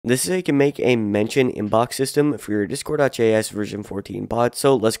This is how you can make a mention inbox system for your Discord.js version 14 bot,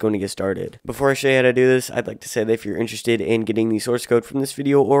 so let's go and get started. Before I show you how to do this, I'd like to say that if you're interested in getting the source code from this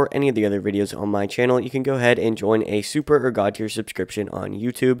video or any of the other videos on my channel, you can go ahead and join a super or god tier subscription on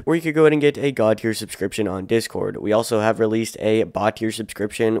YouTube, or you could go ahead and get a god tier subscription on Discord. We also have released a bot tier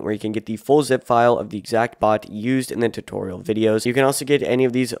subscription where you can get the full zip file of the exact bot used in the tutorial videos. You can also get any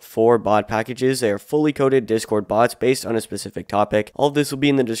of these 4 bot packages. They are fully coded Discord bots based on a specific topic. All of this will be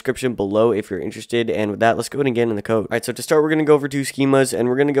in the description below if you're interested, and with that, let's go ahead and get in the code. Alright, so to start, we're going to go over to schemas, and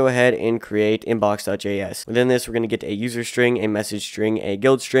we're going to go ahead and create inbox.js. Within this, we're going to get a user string, a message string, a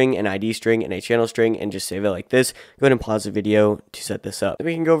guild string, an ID string, and a channel string, and just save it like this. Go ahead and pause the video to set this up. Then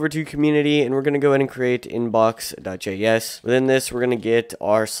we can go over to community, and we're going to go ahead and create inbox.js. Within this, we're going to get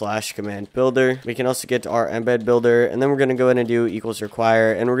our /command builder. We can also get our embed builder, and then we're going to go ahead and do equals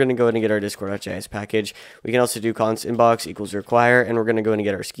require, and we're going to go ahead and get our discord.js package. We can also do const inbox equals require, and we're going to go ahead and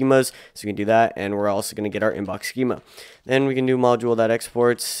get our schemas, so we can do that, and we're also going to get our inbox schema. Then we can do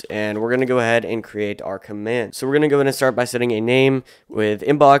module.exports, and we're going to go ahead and create our command. So we're going to go ahead and start by setting a name with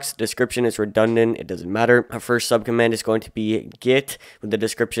inbox. Description is redundant, it doesn't matter. Our first subcommand is going to be get, with the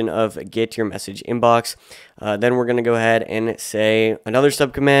description of get your message inbox. Then we're going to go ahead and say another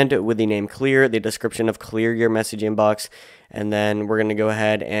subcommand with the name clear, the description of clear your message inbox. And then we're going to go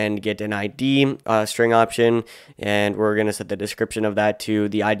ahead and get an ID string option, and we're going to set the description of that to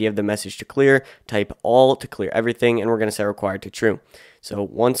the ID of the message to clear, type all to clear everything, and we're going to set required to true. So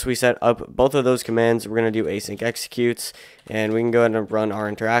once we set up both of those commands, we're going to do async executes, and we can go ahead and run our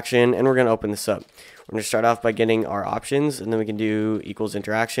interaction, and we're going to open this up. We're going to start off by getting our options, and then we can do equals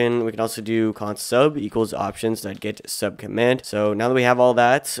interaction. We can also do const sub equals options that get sub command. So now that we have all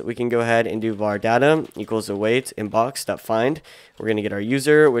that, we can go ahead and do var data equals await inbox.find. We're going to get our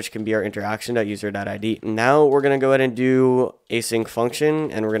user, which can be our interaction.user.id. Now we're going to go ahead and do async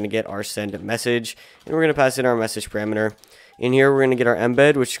function, and we're going to get our send message, and we're going to pass in our message parameter. In here, we're going to get our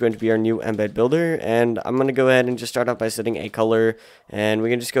embed, which is going to be our new embed builder, and I'm going to go ahead and just start off by setting a color, and we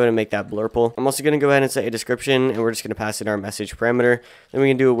can just go ahead and make that blurple. I'm also going to go ahead and set a description, and we're just going to pass in our message parameter. Then we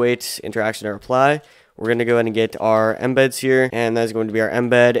can do await interaction or reply. We're going to go ahead and get our embeds here, and that's going to be our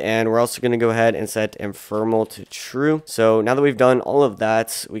embed, and we're also going to go ahead and set ephemeral to true. So now that we've done all of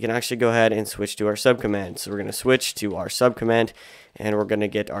that, we can actually go ahead and switch to our subcommand. So we're going to switch to our subcommand, and we're going to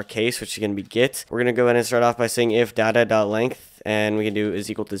get our case, which is going to be get. We're going to go ahead and start off by saying if data.length, and we can do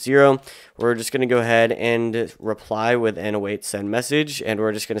is equal to 0. We're just going to go ahead and reply with an await send message, and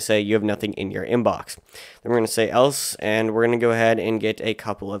we're just going to say you have nothing in your inbox. Then we're going to say else, and we're going to go ahead and get a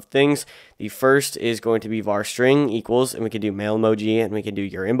couple of things. The first is going to be var string equals, and we can do mail emoji, and we can do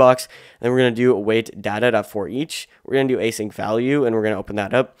your inbox. Then we're going to do await data.for each. We're going to do async value, and we're going to open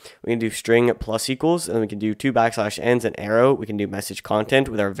that up. We can do string plus equals, and then we can do 2 \ns and arrow. We can do message content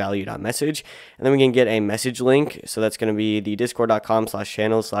with our value.message, and then we can get a message link. So that's going to be the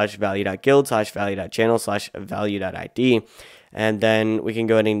discord.com/channel/value.guild/value.channel/value.id. And then we can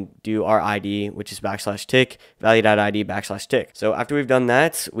go ahead and do our ID, which is /tick, value.id /tick. So after we've done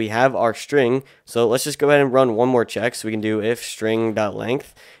that, we have our string. So let's just go ahead and run one more check. So we can do if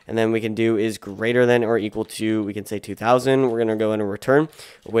string.length, and then we can do is greater than or equal to, we can say 2000. We're going to go ahead and return,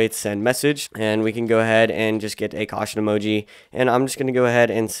 await send message, and we can go ahead and just get a caution emoji. And I'm just going to go ahead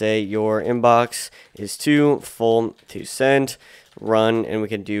and say your inbox is too full to send. Run, and we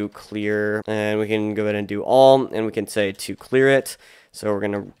can do clear, and we can go ahead and do all, and we can say to clear it. So we're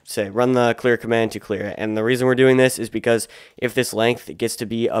going to say run the clear command to clear it. And the reason we're doing this is because if this length gets to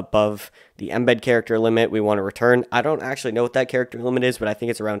be above the embed character limit, we want to return. I don't actually know what that character limit is, but I think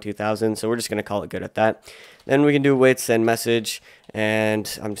it's around 2000. So we're just going to call it good at that. Then we can do await send message,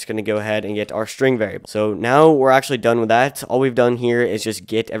 and I'm just going to go ahead and get our string variable. So now we're actually done with that. All we've done here is just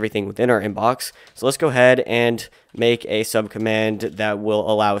get everything within our inbox. So let's go ahead and make a subcommand that will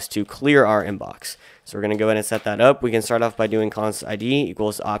allow us to clear our inbox. So we're going to go ahead and set that up. We can start off by doing const ID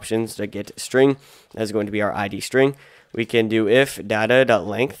equals options to get string. That's going to be our ID string. We can do if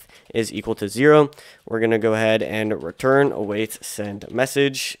data.length is equal to 0. We're going to go ahead and return await send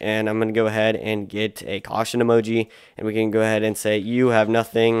message, and I'm going to go ahead and get a caution emoji, and we can go ahead and say you have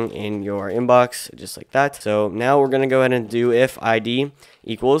nothing in your inbox, just like that. So now we're going to go ahead and do if ID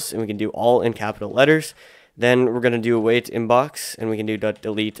equals, and we can do all in capital letters. Then we're going to do await inbox, and we can do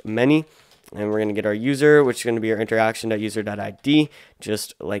delete many. And we're going to get our user, which is going to be our interaction.user.id,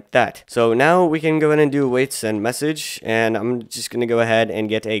 just like that. So now we can go ahead and do await send message, and I'm just going to go ahead and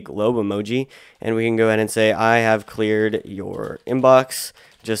get a globe emoji, and we can go ahead and say I have cleared your inbox.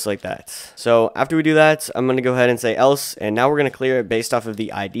 just like that. So after we do that, I'm going to go ahead and say else, and now we're going to clear it based off of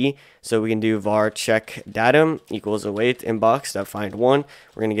the ID. So we can do var check datum equals await inbox.find1.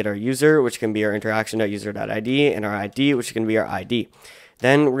 We're going to get our user, which can be our interaction.user.id, and our ID, which can be our ID.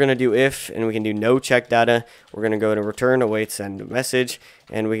 Then we're going to do if, and we can do no check data. We're going to go to return await send message,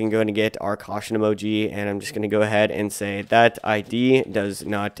 and we can go and get our caution emoji, and I'm just going to go ahead and say that ID does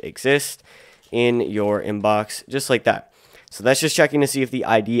not exist in your inbox, just like that. So that's just checking to see if the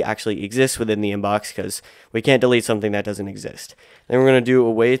ID actually exists within the inbox, because we can't delete something that doesn't exist. Then we're going to do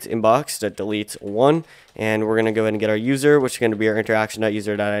await inbox that deletes 1, and we're going to go ahead and get our user, which is going to be our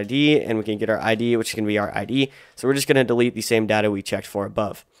interaction.user.id, and we can get our ID, which can be our ID. So we're just going to delete the same data we checked for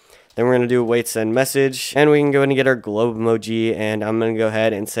above. Then we're going to do await send message, and we can go ahead and get our globe emoji, and I'm going to go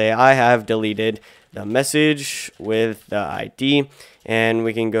ahead and say I have deleted the message with the ID, and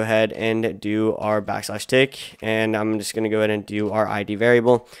we can go ahead and do our \tick, and I'm just going to go ahead and do our ID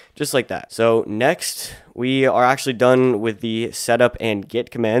variable, just like that. So next, we are actually done with the setup and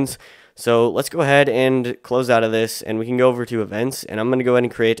get commands. So let's go ahead and close out of this, and we can go over to events, and I'm going to go ahead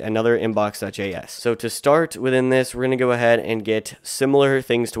and create another inbox.js. So to start within this, we're going to go ahead and get similar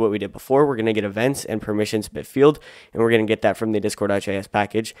things to what we did before. We're going to get events and permissions bit field, and we're going to get that from the discord.js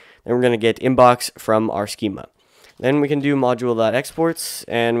package. Then we're going to get inbox from our schema. Then we can do module.exports,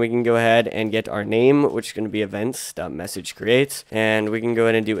 and we can go ahead and get our name, which is going to be events.messageCreates, and we can go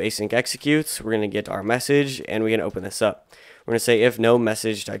ahead and do async executes. We're going to get our message, and we can open this up. We're going to say if no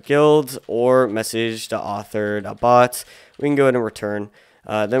message.guild or message.author.bot, we can go ahead and return.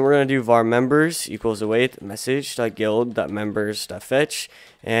 Then we're going to do var members equals await message.guild.members.fetch,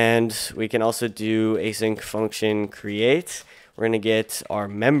 and we can also do async function create. We're going to get our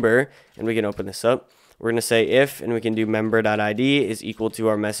member, and we can open this up. We're going to say if, and we can do member.id is equal to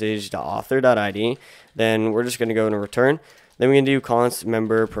our message.author.id. Then we're just going to go and return. Then we can do const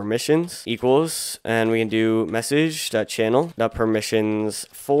member permissions equals, and we can do message.channel.permissions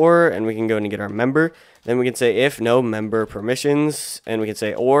for, and we can go and get our member. Then we can say if no member permissions, and we can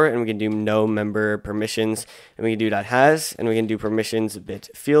say or, and we can do no member permissions, and we can do .has, and we can do permissions bit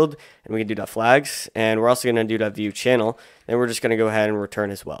field, and we can do .flags, and we're also going to do .view channel. Then we're just going to go ahead and return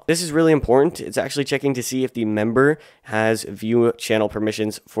as well. This is really important. It's actually checking to see if the member has view channel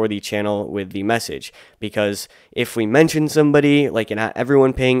permissions for the channel with the message, because if we mention somebody like an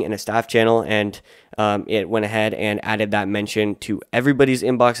everyone ping in a staff channel, and it went ahead and added that mention to everybody's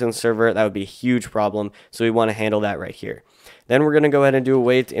inbox on the server, that would be a huge problem. So we want to handle that right here. Then we're going to go ahead and do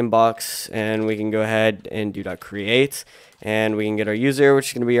await inbox, and we can go ahead and do .create, and we can get our user, which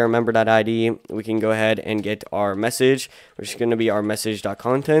is going to be our member.id. We can go ahead and get our message, which is going to be our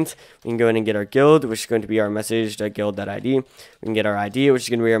message.content. We can go ahead and get our guild, which is going to be our message.guild.id. We can get our ID, which is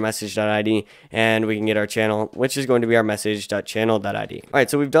going to be our message.id, and we can get our channel, which is going to be our message.channel.id. All right,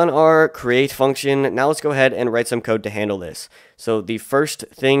 so we've done our create function. Now let's go ahead and write some code to handle this. So the first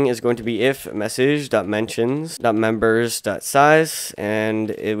thing is going to be if message.mentions.members.size,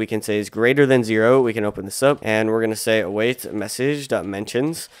 and we can say is greater than 0. We can open this up, and we're going to say await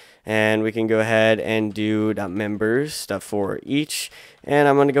message.mentions, and we can go ahead and do .members.for each, and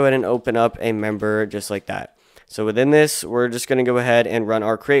I'm going to go ahead and open up a member just like that. So within this, we're just going to go ahead and run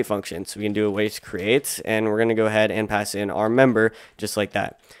our create function. So we can do await create, and we're going to go ahead and pass in our member just like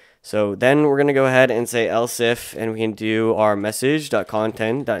that. So then we're going to go ahead and say else if, and we can do our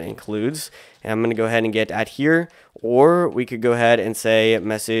message.content.includes, and I'm going to go ahead and get at here, or we could go ahead and say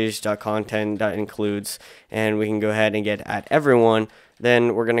message.content.includes, and we can go ahead and get at everyone.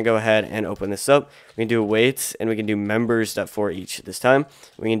 Then we're going to go ahead and open this up. We can do await, and we can do members.for each this time.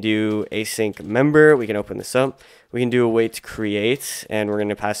 We can do async member. We can open this up. We can do await create, and we're going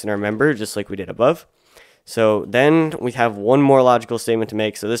to pass in our member just like we did above. So then we have one more logical statement to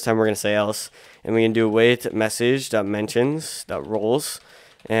make. So this time we're going to say else, and we can do await message.mentions.roles,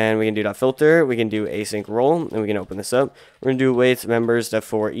 and we can do .filter. We can do async role, and we can open this up. We're going to do await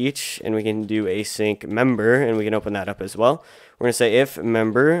members.for each, and we can do async member, and we can open that up as well. We're going to say if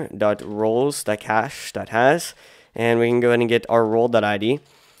member.roles.cache.has, and we can go ahead and get our role.id.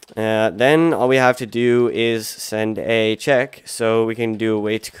 Then all we have to do is send a check, so we can do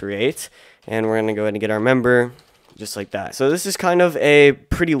await create, and we're going to go ahead and get our member just like that. So this is kind of a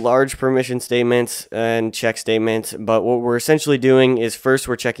pretty large permission statement and check statement, but what we're essentially doing is first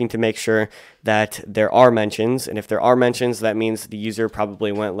we're checking to make sure that there are mentions, and if there are mentions, that means the user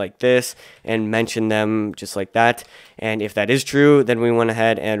probably went like this and mentioned them just like that, and if that is true, then we went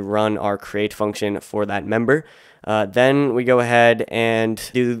ahead and run our create function for that member. Then we go ahead and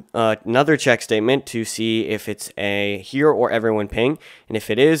do another check statement to see if it's a here or everyone ping. And if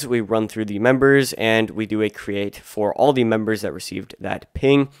it is, we run through the members and we do a create for all the members that received that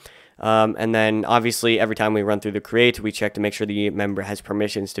ping. And then obviously every time we run through the create, we check to make sure the member has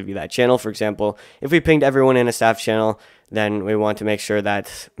permissions to view that channel. For example, if we pinged everyone in a staff channel, then we want to make sure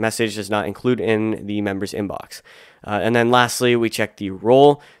that message does not include in the member's inbox. And then lastly, we check the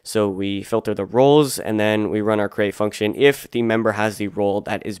role. So we filter the roles and then we run our create function if the member has the role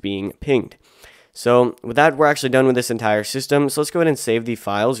that is being pinged. So with that, we're actually done with this entire system. So let's go ahead and save the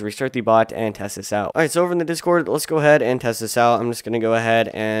files, restart the bot, and test this out. All right, so over in the Discord, let's go ahead and test this out. I'm just going to go ahead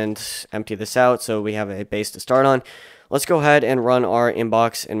and empty this out so we have a base to start on. Let's go ahead and run our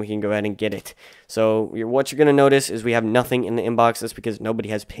inbox and we can go ahead and get it. So what you're going to notice is we have nothing in the inbox. That's because nobody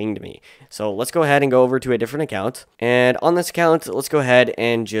has pinged me. So let's go ahead and go over to a different account. And on this account, let's go ahead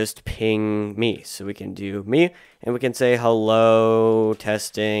and just ping me. So we can do me and we can say hello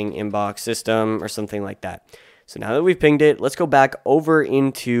testing inbox system or something like that. So now that we've pinged it, let's go back over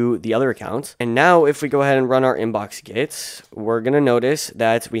into the other account. And now if we go ahead and run our inbox get, we're going to notice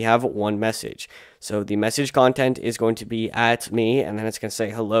that we have one message. So the message content is going to be at me, and then it's going to say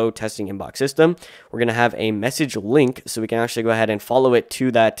hello testing inbox system. We're going to have a message link so we can actually go ahead and follow it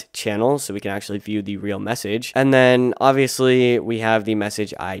to that channel so we can actually view the real message. And then obviously we have the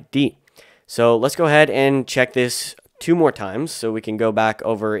message ID. So let's go ahead and check this 2 more times so we can go back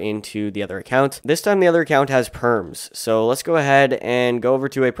over into the other account. This time the other account has perms. So let's go ahead and go over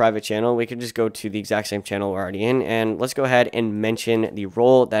to a private channel. We can just go to the exact same channel we're already in and let's go ahead and mention the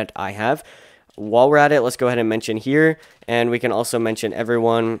role that I have. While we're at it, let's go ahead and mention here and we can also mention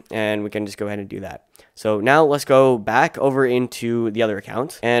everyone and we can just go ahead and do that. So now let's go back over into the other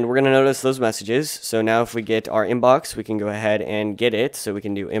account and we're going to notice those messages. So now if we get our inbox, we can go ahead and get it. So we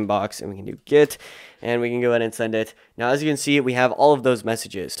can do inbox and we can do get and we can go ahead and send it. Now, as you can see, we have all of those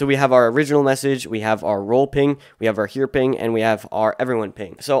messages. So we have our original message, we have our role ping, we have our here ping, and we have our everyone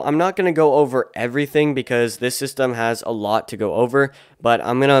ping. So I'm not going to go over everything because this system has a lot to go over, but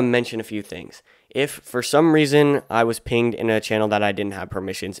I'm going to mention a few things. If for some reason I was pinged in a channel that I didn't have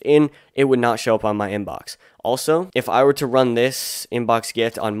permissions in, it would not show up on my inbox. Also, if I were to run this inbox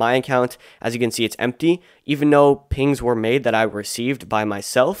get on my account, as you can see, it's empty. Even though pings were made that I received by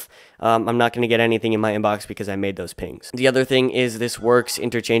myself, I'm not going to get anything in my inbox because I made those pings. The other thing is this works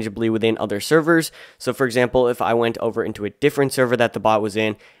interchangeably within other servers. So for example, if I went over into a different server that the bot was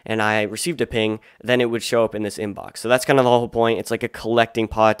in and I received a ping, then it would show up in this inbox. So that's kind of the whole point. It's like a collecting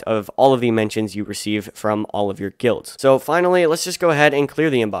pot of all of the mentions you receive from all of your guilds. So finally, let's just go ahead and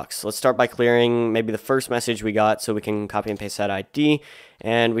clear the inbox. Let's start by clearing maybe the first message we got so we can copy and paste that ID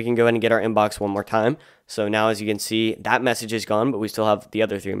and we can go ahead and get our inbox one more time. So now as you can see, that message is gone, but we still have the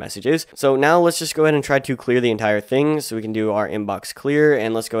other 3 messages. So now let's just go ahead and try to clear the entire thing. So we can do our inbox clear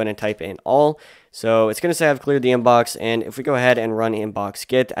and let's go ahead and type in all. So it's going to say I've cleared the inbox, and if we go ahead and run inbox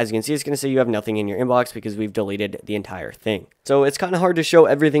get, as you can see, it's going to say you have nothing in your inbox because we've deleted the entire thing. So it's kind of hard to show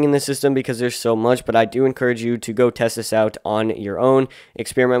everything in the system because there's so much, but I do encourage you to go test this out on your own,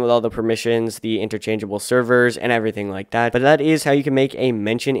 experiment with all the permissions, the interchangeable servers, and everything like that. But that is how you can make a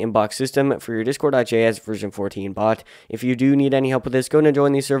mention inbox system for your Discord.js version 14 bot. If you do need any help with this, go and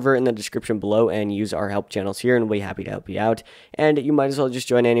join the server in the description below and use our help channels here, and we'll be happy to help you out. And you might as well just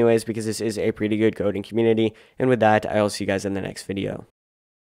join anyways because this is a pretty good coding community. And with that, I'll see you guys in the next video.